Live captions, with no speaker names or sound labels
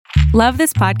Love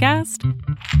this podcast?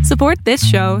 Support this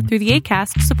show through the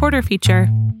Acast supporter feature.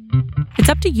 It's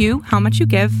up to you how much you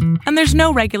give, and there's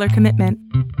no regular commitment.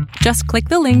 Just click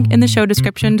the link in the show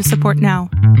description to support now.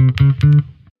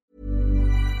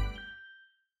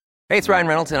 Hey, it's Ryan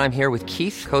Reynolds, and I'm here with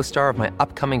Keith, co-star of my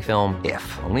upcoming film,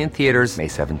 If, only in theaters May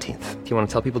 17th. Do you want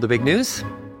to tell people the big news?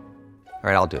 All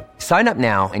right, I'll do it. Sign up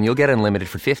now and you'll get unlimited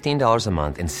for $15 a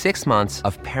month and 6 months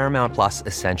of Paramount Plus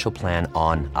Essential Plan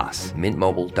on us.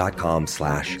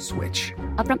 MintMobile.com/switch.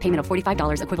 Upfront payment of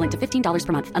 $45 equivalent to $15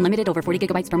 per month. Unlimited over 40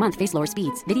 gigabytes per month. Face lower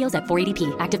speeds. Videos at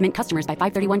 480p. Active Mint customers by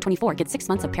 531.24 get 6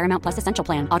 months of Paramount Plus Essential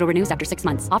Plan. Auto renews after 6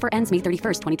 months. Offer ends May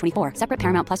 31st, 2024. Separate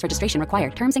Paramount Plus registration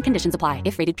required. Terms and conditions apply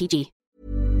if rated PG.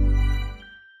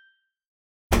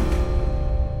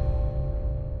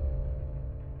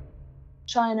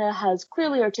 China has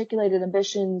clearly articulated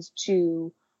ambitions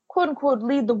to, quote-unquote,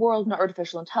 lead the world in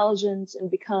artificial intelligence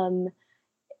and become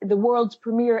the world's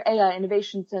premier AI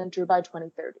innovation center by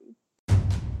 2030.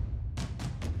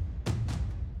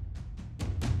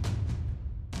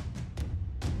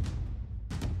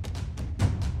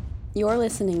 You're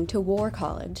listening to War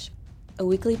College, a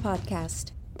weekly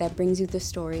podcast that brings you the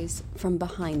stories from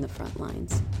behind the front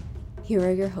lines. Here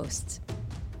are your hosts,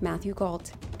 Matthew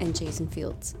Gault and Jason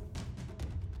Fields.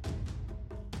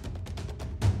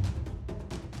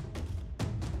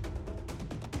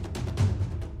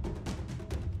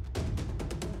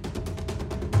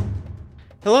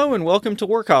 Hello and welcome to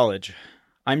War College.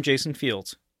 I'm Jason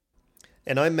Fields.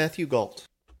 And I'm Matthew Gault.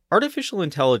 Artificial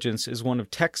intelligence is one of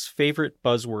tech's favorite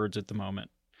buzzwords at the moment.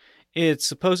 It's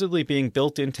supposedly being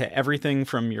built into everything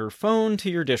from your phone to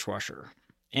your dishwasher.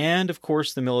 And of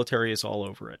course the military is all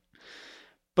over it.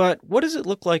 But what does it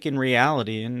look like in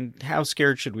reality, and how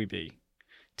scared should we be?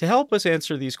 To help us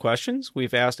answer these questions,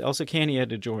 we've asked Elsa Kania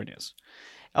to join us.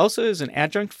 Elsa is an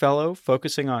adjunct fellow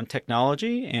focusing on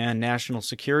technology and national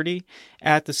security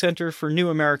at the Center for New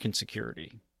American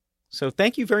Security. So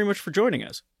thank you very much for joining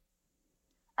us.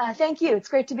 Thank you. It's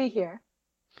great to be here.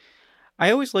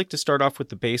 I always like to start off with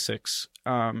the basics,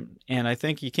 and I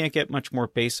think you can't get much more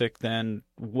basic than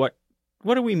what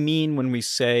do we mean when we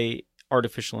say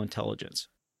artificial intelligence?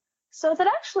 So that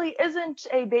actually isn't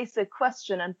a basic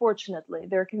question, unfortunately.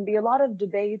 There can be a lot of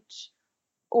debate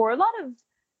or a lot of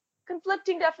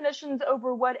conflicting definitions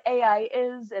over what AI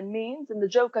is and means. And the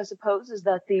joke, I suppose, is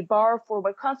that the bar for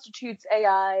what constitutes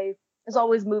AI has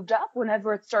always moved up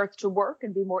whenever it starts to work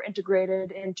and be more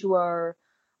integrated into our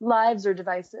lives or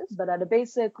devices. But at a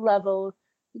basic level,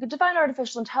 you could define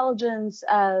artificial intelligence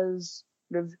as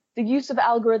sort of the use of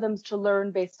algorithms to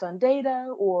learn based on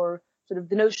data, or sort of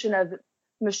the notion of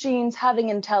machines having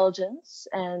intelligence.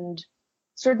 And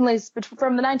certainly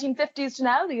from the 1950s to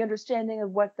now, the understanding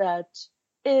of what that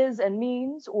is and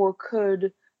means, or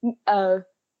could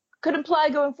imply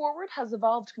going forward, has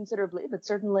evolved considerably. But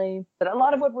certainly a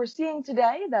lot of what we're seeing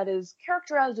today that is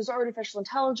characterized as artificial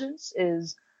intelligence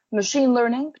is machine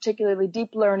learning, particularly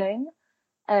deep learning,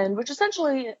 and which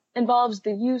essentially involves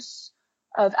the use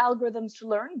of algorithms to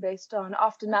learn based on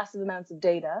often massive amounts of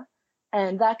data.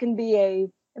 And that can be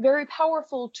a very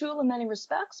powerful tool in many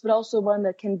respects, but also one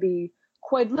that can be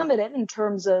quite limited in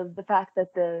terms of the fact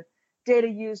that the data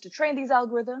used to train these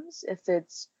algorithms, if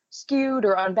it's skewed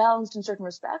or unbalanced in certain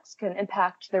respects, can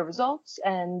impact their results.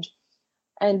 And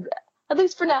at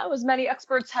least for now, as many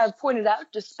experts have pointed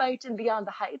out, despite and beyond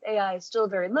the hype, AI is still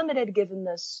very limited given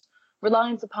this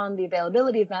reliance upon the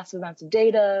availability of massive amounts of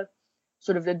data,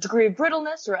 sort of the degree of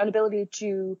brittleness or inability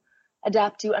to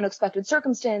adapt to unexpected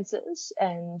circumstances.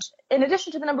 And in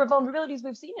addition to the number of vulnerabilities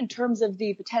we've seen in terms of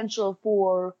the potential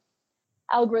for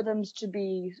algorithms to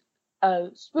be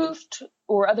spoofed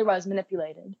or otherwise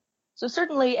manipulated. So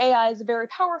certainly AI is a very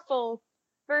powerful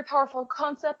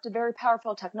concept, a very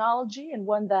powerful technology, and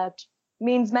one that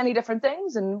means many different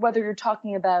things. And whether you're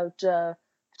talking about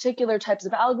particular types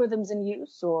of algorithms in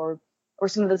use or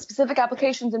some of the specific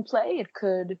applications in play, it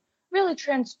could really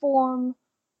transform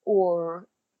or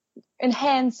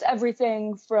enhance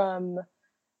everything from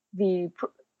the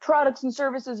products and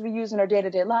services we use in our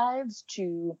day-to-day lives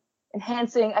to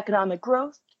enhancing economic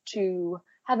growth to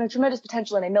having tremendous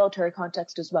potential in a military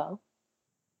context as well.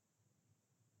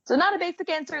 So not a basic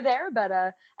answer there, but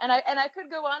and I could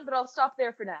go on, but I'll stop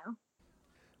there for now.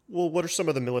 Well, what are some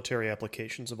of the military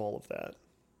applications of all of that?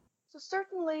 So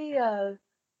certainly,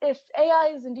 if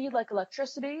AI is indeed like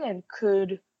electricity and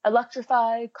could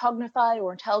electrify, cognify,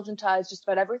 or intelligentize just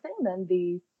about everything, then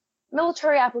the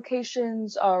military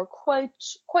applications are quite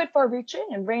far-reaching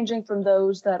and ranging from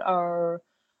those that are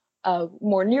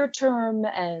more near-term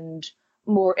and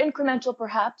more incremental,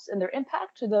 perhaps, in their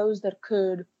impact, to those that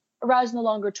could arise in the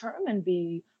longer term and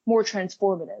be more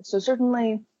transformative. So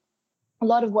certainly a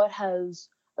lot of what has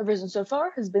arisen so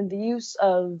far has been the use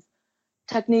of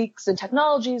techniques and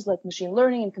technologies like machine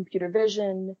learning and computer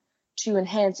vision to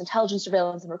enhance intelligence,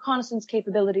 surveillance, and reconnaissance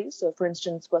capabilities. So, for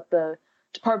instance, what the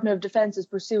Department of Defense is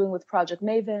pursuing with Project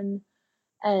Maven.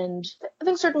 And I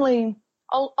think certainly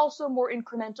also more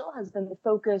incremental has been the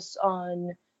focus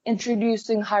on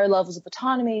introducing higher levels of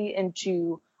autonomy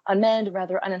into unmanned,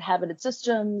 rather uninhabited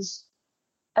systems,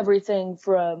 everything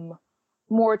from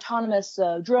more autonomous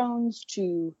drones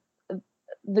to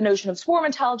the notion of swarm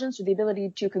intelligence, or the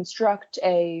ability to construct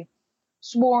a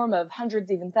swarm of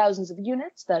hundreds, even thousands of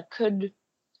units that could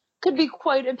be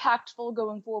quite impactful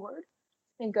going forward.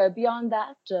 I think beyond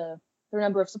that, there are a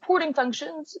number of supporting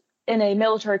functions in a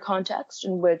military context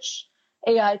in which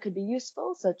AI could be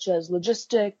useful, such as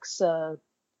logistics,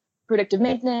 predictive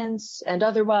maintenance, and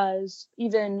otherwise,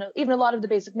 even a lot of the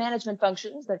basic management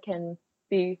functions that can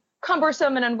be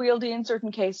cumbersome and unwieldy in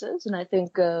certain cases. And I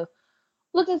think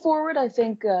looking forward, I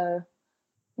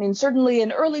mean, certainly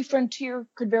an early frontier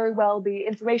could very well be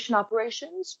information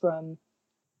operations, from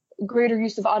greater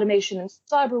use of automation in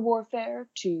cyber warfare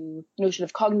to notion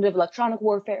of cognitive electronic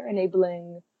warfare,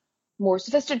 enabling more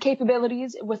sophisticated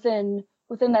capabilities within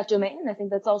that domain. And I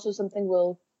think that's also something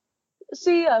we'll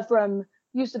see from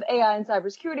use of AI in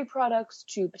cybersecurity products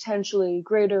to potentially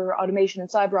greater automation in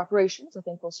cyber operations. I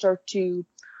think we'll start to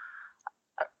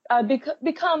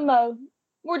become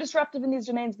more disruptive in these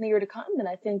domains in the year to come. And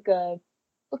I think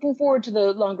looking forward to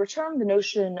the longer term, the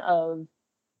notion of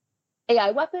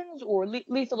AI weapons or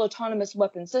lethal autonomous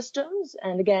weapon systems.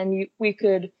 And again, we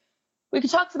could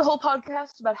talk for the whole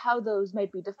podcast about how those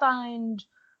might be defined,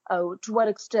 to what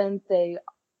extent they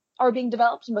are being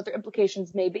developed and what their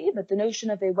implications may be. But the notion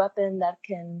of a weapon that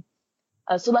can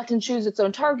select and choose its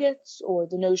own targets, or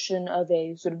the notion of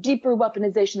a sort of deeper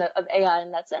weaponization of AI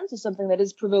in that sense, is something that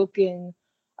is provoking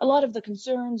a lot of the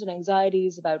concerns and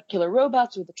anxieties about killer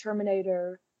robots or the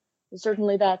Terminator. And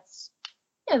certainly that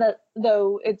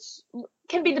though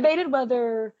can be debated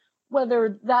whether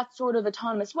that sort of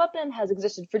autonomous weapon has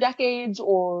existed for decades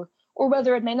or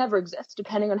whether it may never exist,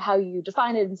 depending on how you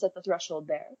define it and set the threshold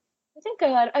there. I think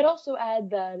I'd also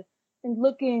add that in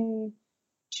looking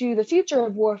to the future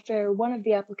of warfare, one of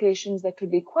the applications that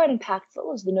could be quite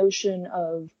impactful is the notion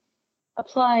of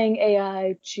applying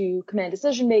AI to command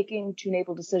decision-making to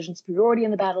enable decision superiority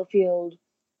in the battlefield,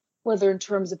 whether in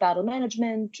terms of battle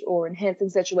management or enhancing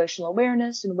situational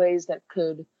awareness in ways that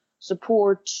could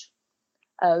support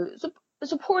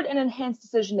and enhance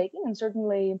decision-making. And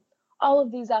certainly all of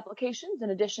these applications, in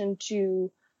addition to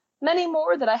many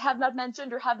more that I have not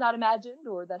mentioned or have not imagined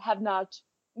or that have not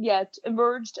yet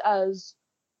emerged as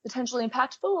potentially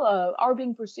impactful, are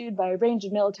being pursued by a range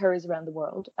of militaries around the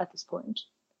world at this point.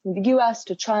 From the US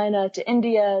to China to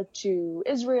India to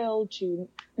Israel to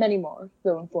many more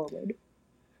going forward.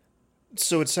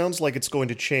 So it sounds like it's going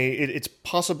to change. It's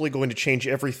possibly going to change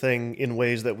everything in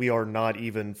ways that we are not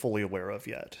even fully aware of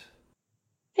yet.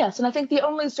 Yes, and I think the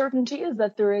only certainty is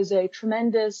that there is a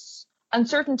tremendous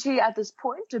uncertainty at this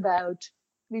point about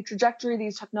the trajectory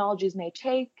these technologies may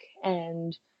take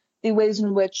and the ways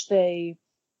in which they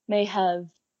may have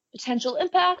potential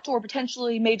impact or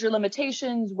potentially major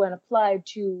limitations when applied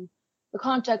to the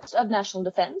context of national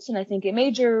defense. And I think a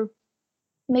major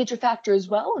factor as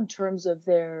well in terms of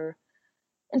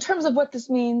what this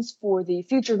means for the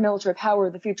future of military power,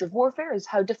 the future of warfare, is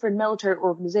how different military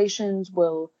organizations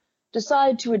will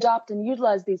decide to adopt and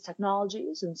utilize these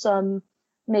technologies. And some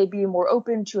may be more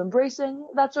open to embracing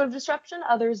that sort of disruption.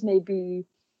 Others may be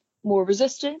more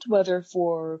resistant, whether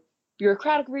for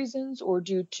bureaucratic reasons or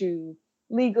due to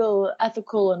legal,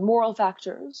 ethical, and moral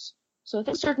factors. So I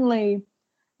think certainly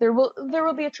there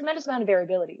will be a tremendous amount of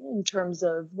variability in terms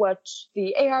of what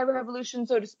the AI revolution,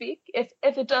 so to speak, if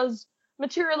it does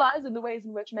materialize in the ways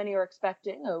in which many are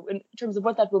expecting, in terms of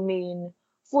what that will mean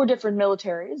for different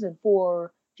militaries and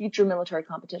for future military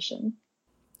competition.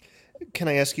 Can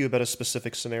I ask you about a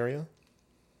specific scenario?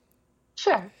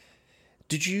 Sure.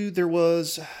 There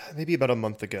was, maybe about a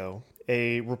month ago,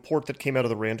 a report that came out of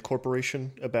the Rand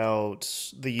Corporation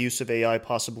about the use of AI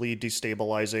possibly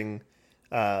destabilizing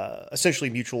essentially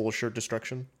mutual assured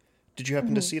destruction. Did you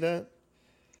happen to see that?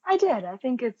 I did. I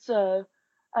think it's a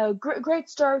great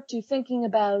start to thinking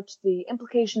about the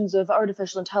implications of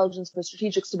artificial intelligence for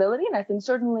strategic stability. And I think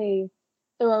certainly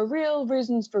there are real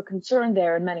reasons for concern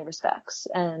there in many respects.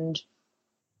 And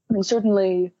I think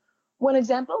certainly one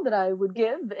example that I would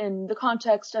give in the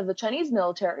context of the Chinese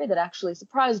military that actually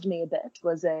surprised me a bit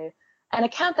was an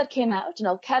account that came out, and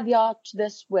I'll caveat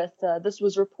this with this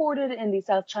was reported in the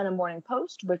South China Morning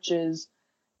Post, which is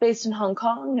based in Hong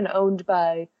Kong and owned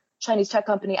by Chinese tech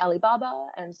company Alibaba,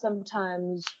 and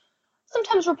sometimes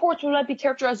reports might be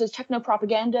characterized as techno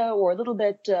propaganda or a little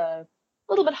bit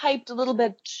hyped, a little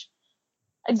bit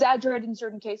exaggerated in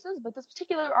certain cases. But this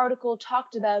particular article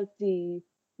talked about the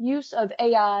use of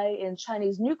AI in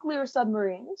Chinese nuclear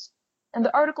submarines, and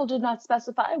the article did not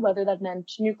specify whether that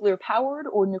meant nuclear powered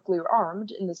or nuclear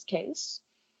armed in this case,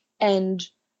 and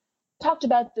talked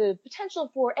about the potential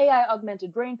for AI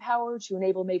augmented brain power to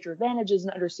enable major advantages in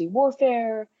undersea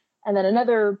warfare. And then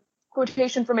another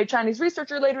quotation from a Chinese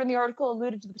researcher later in the article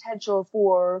alluded to the potential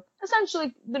for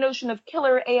essentially the notion of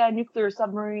killer AI nuclear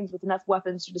submarines with enough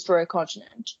weapons to destroy a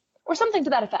continent, or something to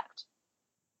that effect.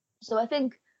 So I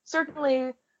think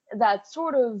certainly that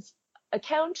sort of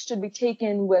account should be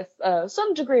taken with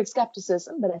some degree of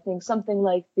skepticism, but I think something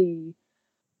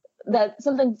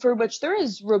for which there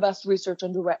is robust research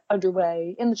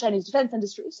underway in the Chinese defense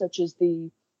industry, such as the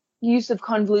use of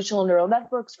convolutional neural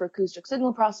networks for acoustic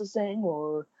signal processing,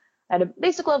 or at a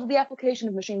basic level, the application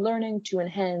of machine learning to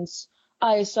enhance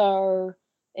ISR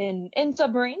in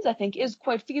submarines, I think is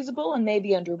quite feasible and may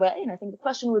be underway. And I think the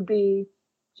question would be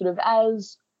sort of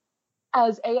as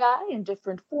AI in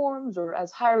different forms or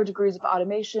as higher degrees of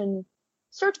automation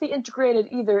start to be integrated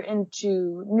either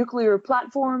into nuclear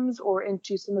platforms or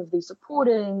into some of the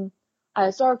supporting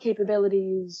ISR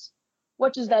capabilities,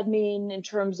 what does that mean in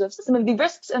terms of some of the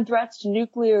risks and threats to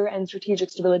nuclear and strategic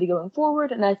stability going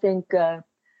forward? And I think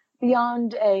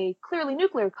beyond a clearly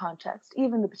nuclear context,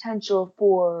 even the potential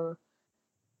for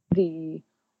the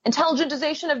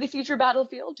intelligentization of the future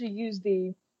battlefield, to use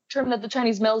the term that the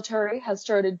Chinese military has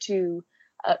started to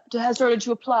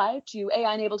apply to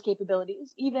AI-enabled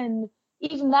capabilities, even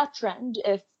that trend,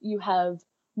 if you have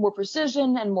more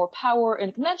precision and more power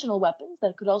in conventional weapons,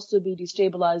 that could also be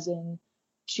destabilizing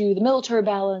to the military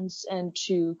balance and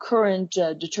to current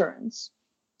deterrence.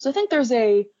 So I think there's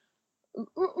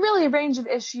really a range of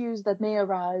issues that may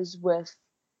arise with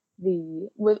the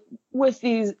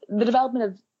development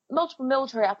of multiple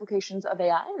military applications of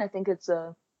AI, and I think it's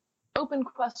a open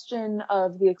question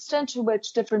of the extent to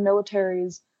which different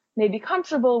militaries may be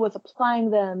comfortable with applying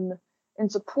them in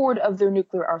support of their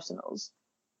nuclear arsenals.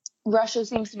 Russia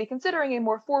seems to be considering a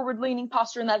more forward-leaning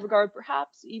posture in that regard,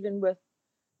 perhaps, even with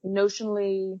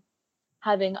notionally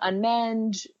having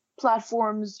unmanned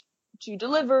platforms to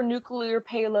deliver nuclear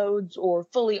payloads or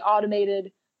fully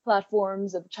automated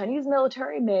platforms. Of the Chinese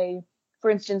military may,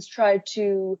 for instance, try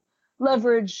to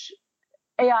leverage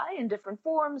AI in different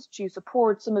forms to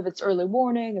support some of its early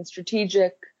warning and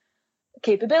strategic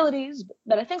capabilities.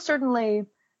 But I think certainly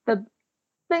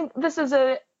this is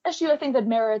an issue I think that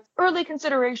merits early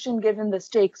consideration given the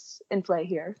stakes in play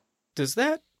here. Does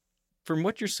that, from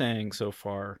what you're saying so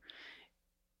far,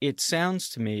 it sounds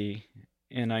to me,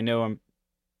 and I know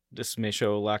this may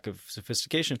show a lack of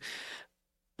sophistication,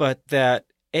 but that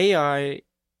AI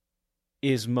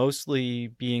is mostly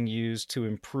being used to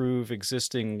improve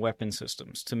existing weapon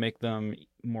systems, to make them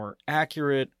more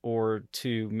accurate or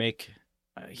to make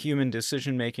human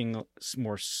decision-making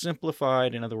more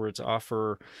simplified. In other words,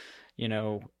 offer,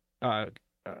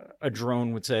 a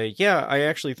drone would say, yeah, I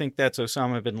actually think that's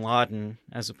Osama bin Laden,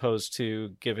 as opposed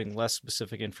to giving less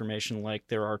specific information like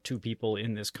there are two people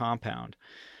in this compound.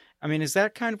 I mean, is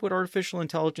that kind of what artificial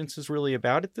intelligence is really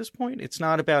about at this point? It's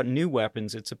not about new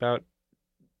weapons. It's about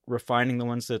refining the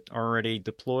ones that are already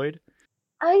deployed?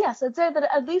 Yes, I'd say that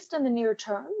at least in the near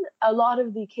term, a lot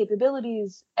of the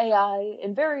capabilities AI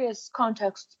in various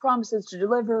contexts promises to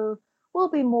deliver will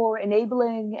be more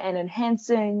enabling and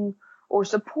enhancing or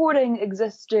supporting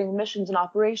existing missions and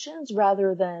operations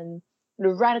rather than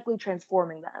radically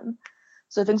transforming them.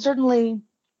 So I think certainly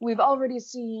we've already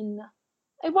seen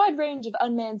a wide range of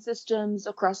unmanned systems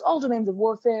across all domains of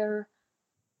warfare.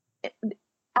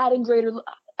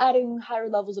 Adding higher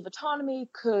levels of autonomy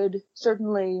could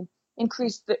certainly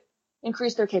increase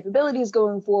their capabilities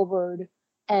going forward,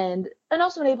 and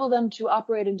also enable them to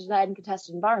operate in denied and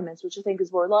contested environments, which I think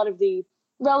is where a lot of the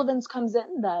relevance comes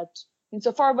in. That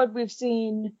insofar what we've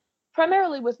seen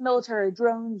primarily with military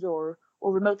drones or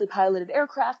remotely piloted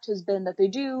aircraft has been that they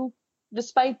do,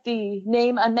 despite the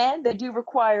name unmanned, they do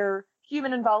require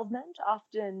human involvement,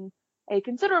 often a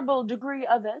considerable degree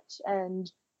of it.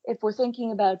 And if we're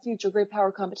thinking about future great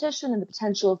power competition and the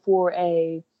potential for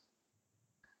a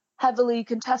heavily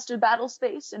contested battle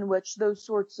space in which those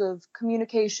sorts of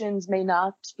communications may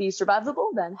not be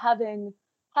survivable, then having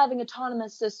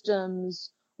autonomous systems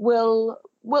will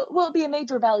be a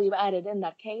major value added in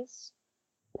that case.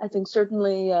 I think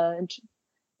certainly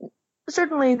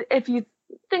if you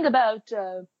think about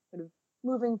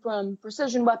moving from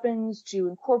precision weapons to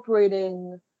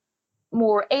incorporating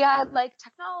more AI-like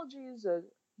technologies,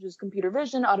 which is computer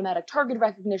vision, automatic target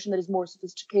recognition that is more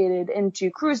sophisticated, into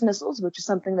cruise missiles, which is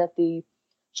something that the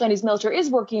Chinese military is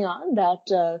working on,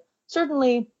 that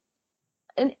certainly,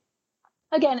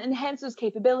 again, enhances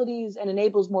capabilities and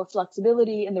enables more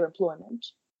flexibility in their employment.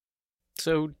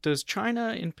 So does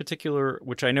China in particular,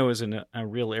 which I know is a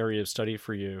real area of study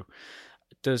for you,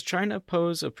 does China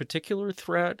pose a particular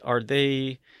threat? Are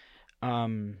they,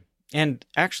 and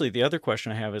actually the other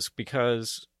question I have is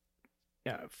because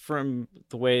from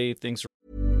the way things are.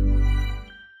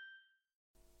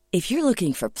 If you're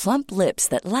looking for plump lips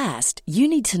that last, you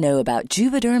need to know about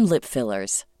Juvederm lip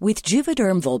fillers. With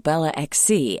Juvederm Volbella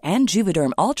XC and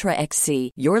Juvederm Ultra XC,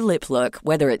 your lip look,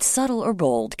 whether it's subtle or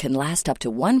bold, can last up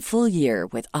to 1 full year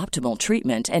with optimal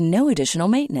treatment and no additional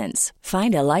maintenance.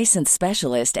 Find a licensed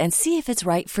specialist and see if it's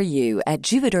right for you at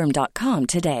Juvederm.com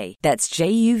today. That's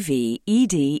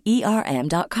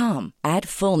JUVEDERM.com. Add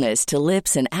fullness to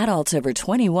lips in adults over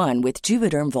 21 with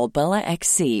Juvederm Volbella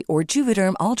XC or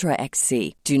Juvederm Ultra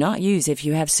XC. Do not use if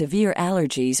you have severe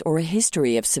allergies or a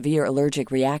history of severe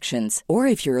allergic reactions, or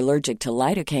if you're allergic to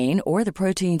lidocaine or the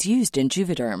proteins used in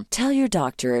Juvederm. Tell your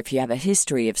doctor if you have a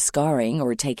history of scarring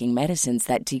or taking medicines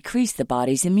that decrease the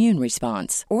body's immune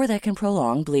response or that can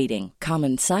prolong bleeding.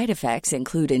 Common side effects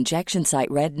include injection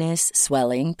site redness,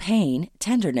 swelling, pain,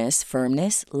 tenderness,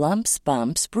 firmness, lumps,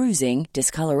 bumps, bruising,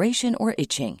 discoloration, or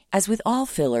itching. As with all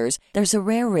fillers, there's a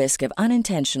rare risk of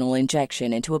unintentional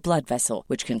injection into a blood vessel,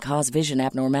 which can cause vision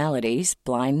abnormalities,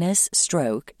 blindness,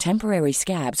 stroke, temporary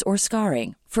scabs, or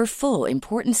scarring. For full,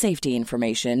 important safety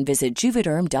information, visit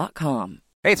Juvederm.com.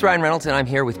 Hey, it's Ryan Reynolds, and I'm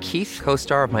here with Keith,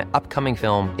 co-star of my upcoming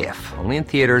film, If, only in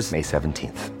theaters May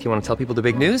 17th. Do you want to tell people the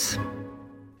big news?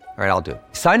 All right, I'll do it.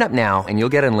 Sign up now and you'll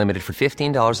get unlimited for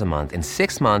 $15 a month and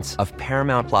 6 months of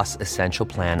Paramount Plus Essential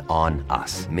Plan on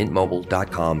us.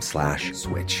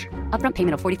 MintMobile.com/switch. Upfront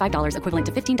payment of $45 equivalent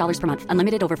to $15 per month.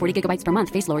 Unlimited over 40 gigabytes per month.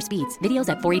 Face lower speeds. Videos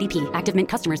at 480p. Active Mint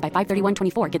customers by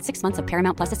 531.24 get 6 months of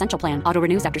Paramount Plus Essential Plan. Auto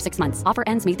renews after 6 months. Offer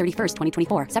ends May 31st,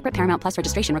 2024. Separate Paramount Plus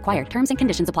registration required. Terms and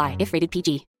conditions apply if rated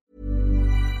PG.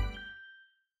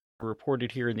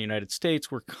 Reported here in the United States,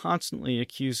 we're constantly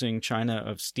accusing China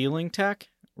of stealing tech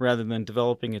rather than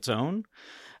developing its own.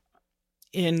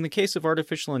 In the case of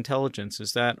artificial intelligence,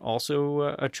 is that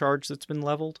also a charge that's been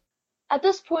leveled? At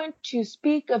this point, to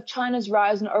speak of China's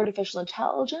rise in artificial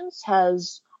intelligence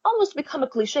has almost become a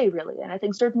cliche, really. And I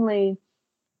think certainly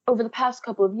over the past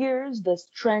couple of years, this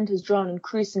trend has drawn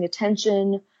increasing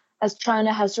attention as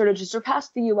China has started to surpass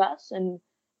the US and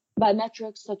by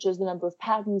metrics such as the number of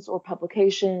patents or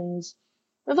publications.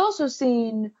 We've also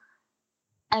seen,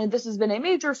 and this has been a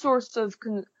major source of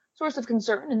concern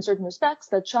in certain respects,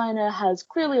 that China has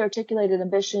clearly articulated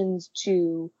ambitions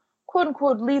to, quote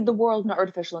unquote, lead the world in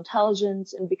artificial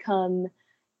intelligence and become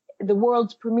the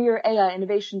world's premier AI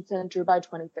innovation center by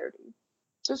 2030.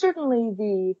 So certainly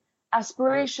the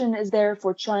aspiration is there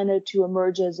for China to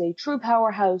emerge as a true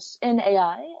powerhouse in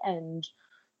AI and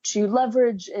to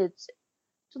leverage its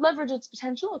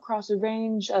potential across a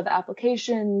range of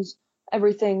applications,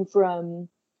 everything from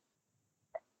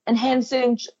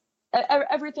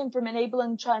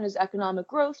enabling China's economic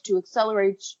growth to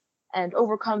accelerate and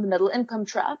overcome the middle income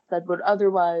trap that would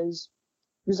otherwise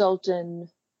result in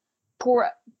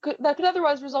poor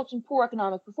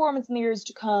economic performance in the years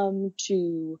to come,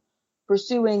 to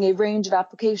pursuing a range of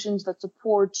applications that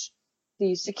support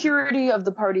the security of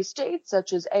the party state,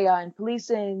 such as AI and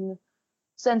policing,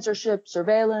 censorship,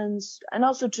 surveillance, and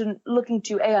also to looking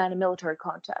to AI in a military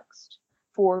context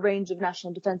for a range of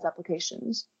national defense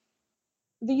applications.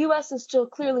 The US is still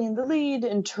clearly in the lead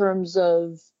in terms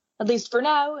of, at least for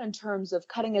now, in terms of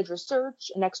cutting-edge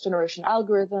research and next-generation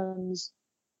algorithms.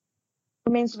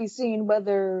 Remains to be seen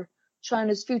whether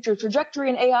China's future trajectory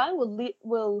in AI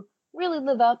will really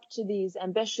live up to these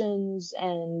ambitions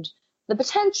and the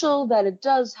potential that it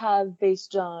does have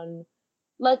based on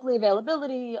likely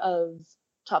availability of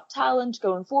top talent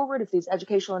going forward if these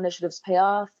educational initiatives pay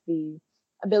off, the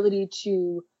ability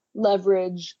to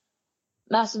leverage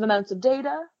massive amounts of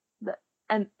data,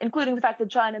 and including the fact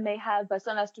that China may have, by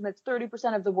some estimates,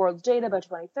 30% of the world's data by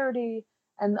 2030,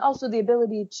 and also the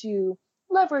ability to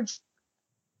leverage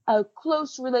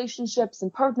close relationships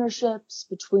and partnerships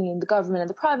between the government and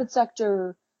the private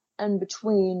sector, and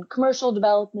between commercial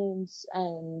developments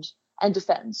and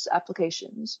defense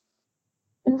applications.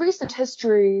 In recent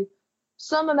history,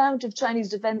 some amount of Chinese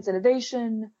defense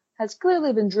innovation has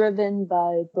clearly been driven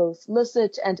by both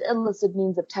licit and illicit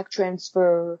means of tech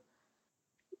transfer,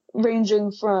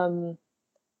 ranging from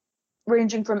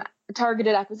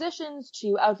targeted acquisitions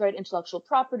to outright intellectual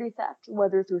property theft,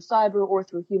 whether through cyber or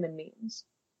through human means.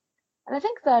 And I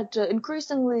think that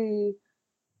increasingly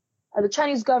the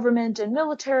Chinese government and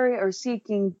military are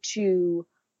seeking to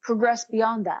progress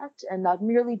beyond that and not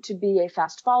merely to be a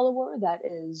fast follower that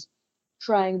is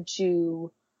trying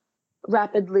to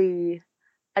rapidly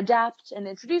adapt and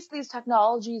introduce these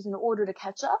technologies in order to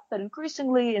catch up, but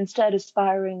increasingly instead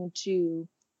aspiring to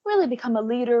really become a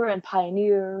leader and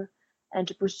pioneer and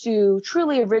to pursue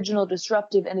truly original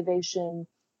disruptive innovation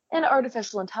in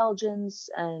artificial intelligence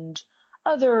and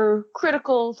other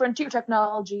critical frontier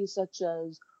technologies such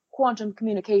as quantum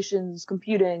communications,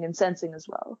 computing, and sensing as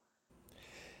well.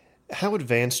 How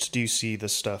advanced do you see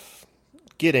this stuff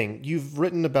getting? You've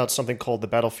written about something called the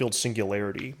battlefield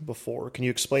singularity before. Can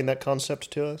you explain that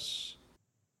concept to us?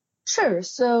 Sure.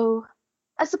 So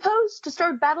I suppose to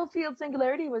start, Battlefield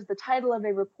Singularity was the title of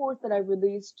a report that I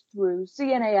released through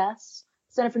CNAS,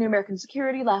 Center for New American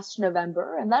Security, last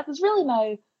November. And that was really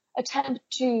my attempt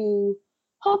to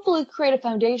hopefully create a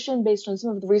foundation based on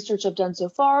some of the research I've done so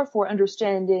far for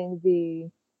understanding the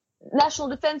national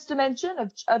defense dimension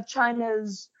of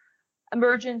China's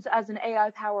emergence as an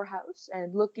AI powerhouse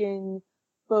and looking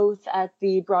both at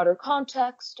the broader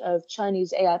context of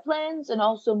Chinese AI plans and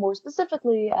also more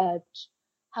specifically at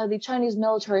how the Chinese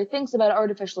military thinks about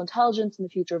artificial intelligence and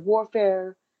the future of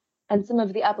warfare and some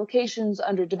of the applications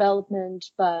under development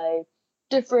by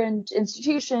different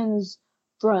institutions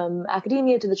from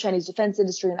academia to the Chinese defense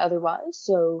industry and otherwise.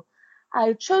 So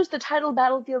I chose the title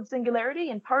Battlefield Singularity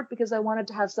in part because I wanted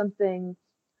to have something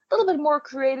a little bit more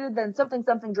creative than something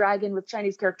dragon with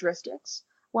Chinese characteristics.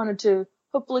 Wanted to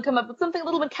hopefully come up with something a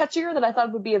little bit catchier that I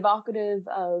thought would be evocative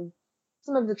of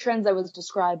some of the trends I was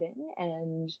describing.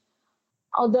 And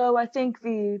although I think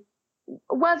the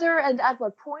whether and at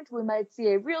what point we might see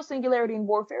a real singularity in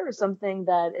warfare is something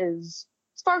that is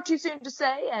far too soon to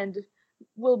say and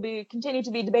will continue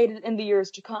to be debated in the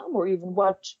years to come, or even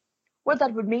what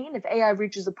that would mean if AI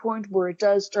reaches a point where it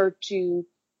does start to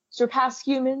surpass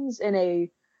humans in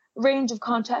a range of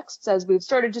contexts, as we've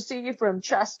started to see from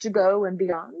chess to Go and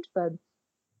beyond. But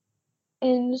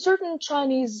in certain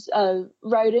Chinese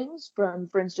writings from,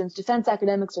 for instance, defense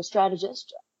academics or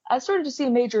strategists, I started to see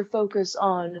a major focus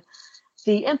on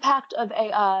the impact of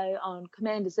AI on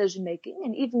command decision making,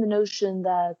 and even the notion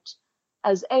that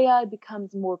as AI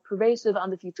becomes more pervasive on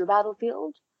the future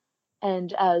battlefield,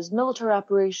 and as military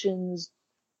operations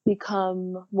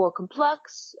become more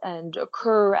complex and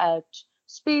occur at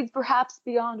speeds perhaps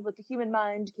beyond what the human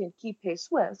mind can keep pace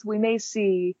with, we may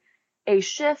see a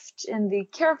shift in the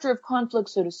character of conflict,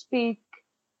 so to speak,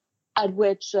 at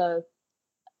which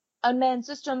unmanned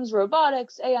systems,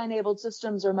 robotics, AI-enabled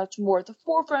systems are much more at the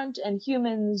forefront, and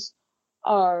humans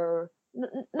are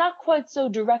not quite so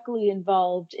directly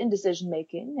involved in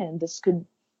decision-making. And this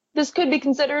could be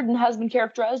considered and has been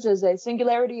characterized as a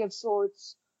singularity of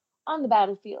sorts on the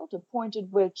battlefield, a point at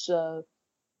which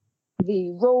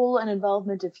the role and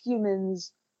involvement of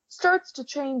humans starts to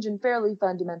change in fairly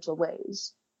fundamental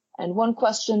ways. And one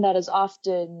question that is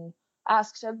often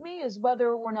asked of me is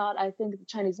whether or not I think the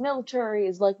Chinese military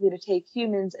is likely to take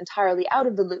humans entirely out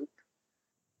of the loop.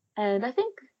 And I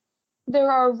think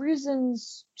there are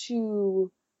reasons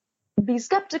to be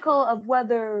skeptical of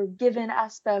whether, given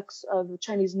aspects of the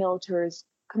Chinese military's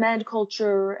command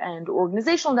culture and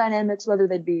organizational dynamics, whether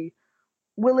they'd be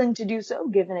willing to do so,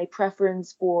 given a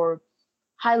preference for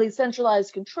highly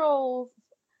centralized control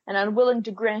and unwilling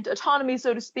to grant autonomy,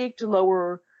 so to speak, to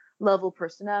lower level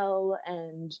personnel,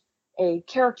 and a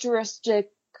characteristic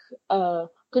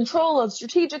control of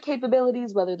strategic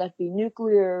capabilities, whether that be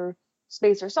nuclear,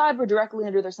 space, or cyber, directly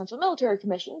under their central military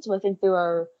commission. So I think there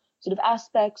are sort of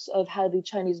aspects of how the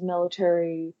Chinese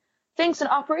military thinks and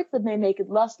operates that may make it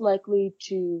less likely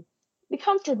to be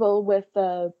comfortable with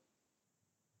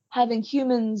having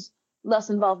humans less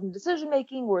involved in decision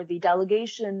making or the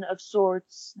delegation of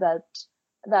sorts that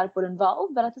would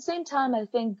involve. But at the same time, I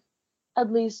think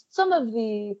at least some of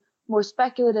the more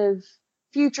speculative,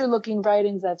 future-looking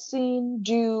writings I've seen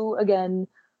do, again,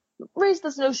 raise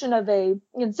this notion of a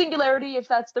singularity, if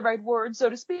that's the right word, so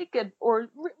to speak, or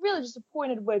really just a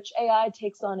point at which AI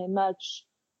takes on a much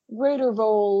greater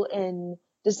role in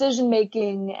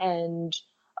decision-making and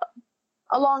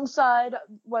alongside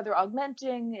whether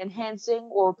augmenting, enhancing,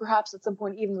 or perhaps at some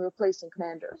point even replacing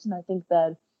commanders. And I think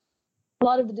that a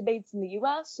lot of the debates in the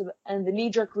US and the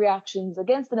knee-jerk reactions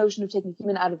against the notion of taking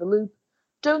human out of the loop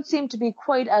don't seem to be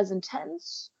quite as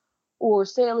intense or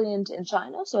salient in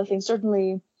China. So I think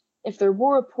certainly if there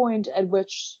were a point at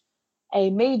which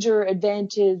a major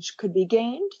advantage could be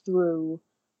gained through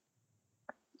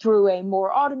a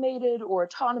more automated or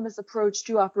autonomous approach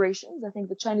to operations, I think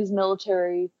the Chinese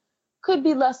military could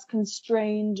be less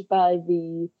constrained by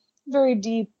the very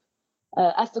deep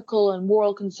ethical and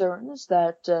moral concerns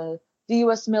that the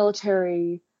U.S.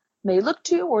 military may look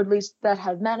to, or at least that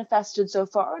have manifested so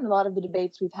far in a lot of the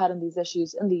debates we've had on these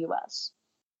issues in the U.S.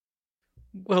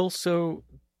 Well, so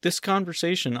this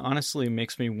conversation honestly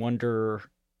makes me wonder,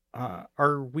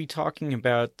 are we talking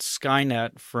about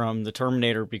Skynet from the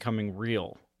Terminator becoming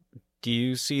real? Do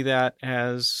you see that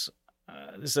as,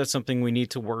 is that something we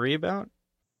need to worry about?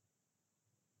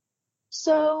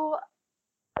 So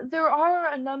there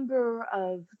are a number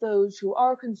of those who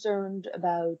are concerned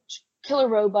about killer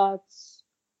robots.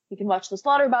 You can watch the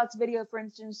Slaughterbots video, for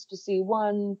instance, to see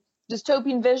one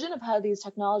dystopian vision of how these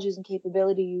technologies and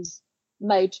capabilities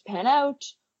might pan out.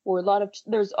 Or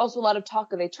there's also a lot of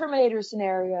talk of a Terminator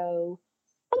scenario.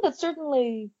 And that's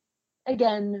certainly,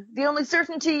 again, the only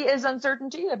certainty is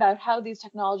uncertainty about how these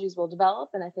technologies will develop.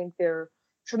 And I think there are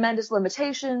tremendous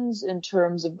limitations in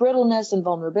terms of brittleness and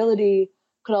vulnerability.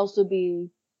 Could also be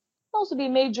a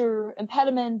major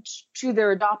impediment to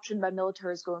their adoption by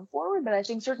militaries going forward. But I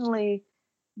think certainly,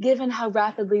 given how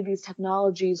rapidly these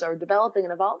technologies are developing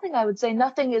and evolving, I would say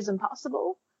nothing is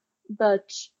impossible.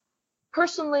 But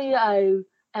personally, I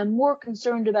am more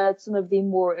concerned about some of the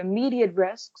more immediate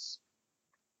risks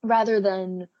rather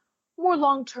than more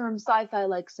long-term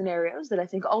sci-fi-like scenarios that I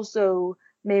think also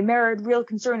may merit real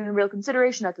concern and real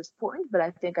consideration at this point. But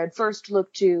I think I'd first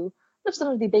look to some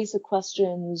of the basic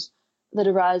questions that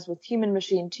arise with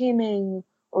human-machine teaming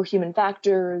or human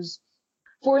factors.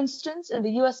 For instance, in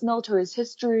the U.S. military's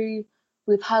history,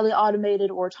 with highly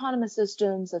automated or autonomous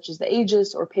systems such as the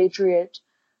Aegis or Patriot,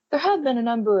 there have been a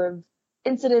number of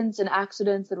incidents and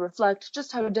accidents that reflect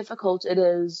just how difficult it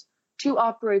is to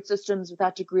operate systems with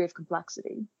that degree of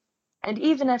complexity. And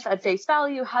even if at face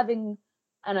value, having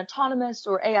an autonomous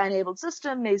or AI-enabled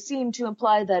system may seem to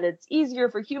imply that it's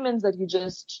easier for humans, that you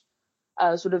just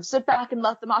sort of sit back and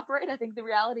let them operate, I think the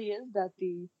reality is that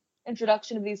the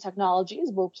introduction of these technologies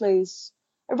will place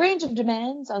a range of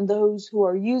demands on those who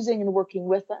are using and working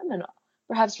with them, and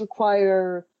perhaps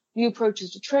require new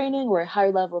approaches to training or a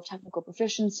higher level of technical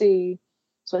proficiency.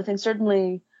 So I think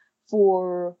certainly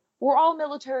for all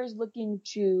militaries looking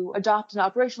to adopt and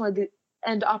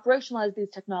operationalize these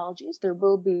technologies, there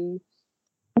will be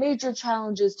major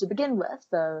challenges to begin with,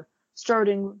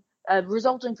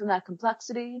 resulting from that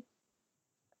complexity.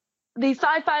 The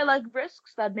sci-fi-like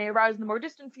risks that may arise in the more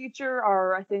distant future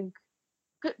are, I think,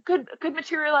 could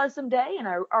materialize someday and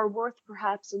are worth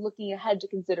perhaps looking ahead to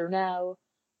consider now.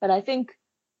 But I think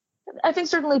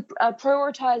certainly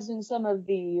prioritizing some of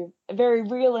the very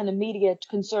real and immediate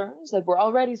concerns that we're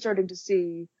already starting to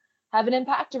see have an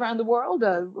impact around the world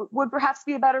would perhaps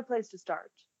be a better place to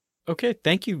start. Okay,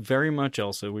 thank you very much,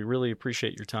 Elsa. We really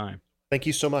appreciate your time. Thank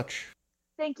you so much.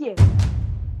 Thank you.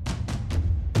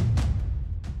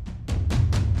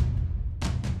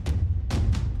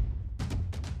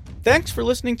 Thanks for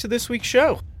listening to this week's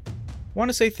show. I want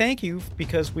to say thank you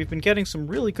because we've been getting some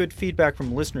really good feedback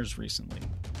from listeners recently.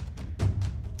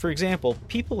 For example,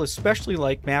 people especially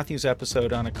like Matthew's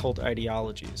episode on occult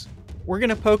ideologies. We're going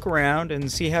to poke around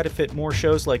and see how to fit more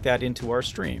shows like that into our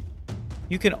stream.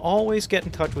 You can always get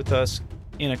in touch with us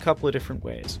in a couple of different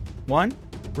ways. One,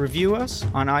 review us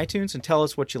on iTunes and tell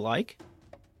us what you like.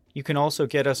 You can also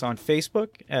get us on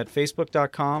Facebook at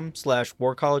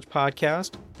facebook.com/War College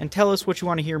Podcast and tell us what you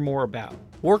want to hear more about.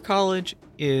 War College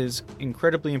is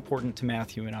incredibly important to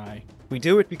Matthew and I. We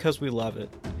do it because we love it.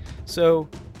 So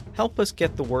help us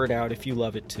get the word out if you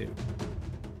love it too.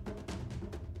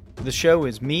 The show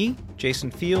is me, Jason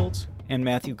Fields, and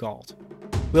Matthew Gault.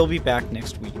 We'll be back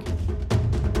next week.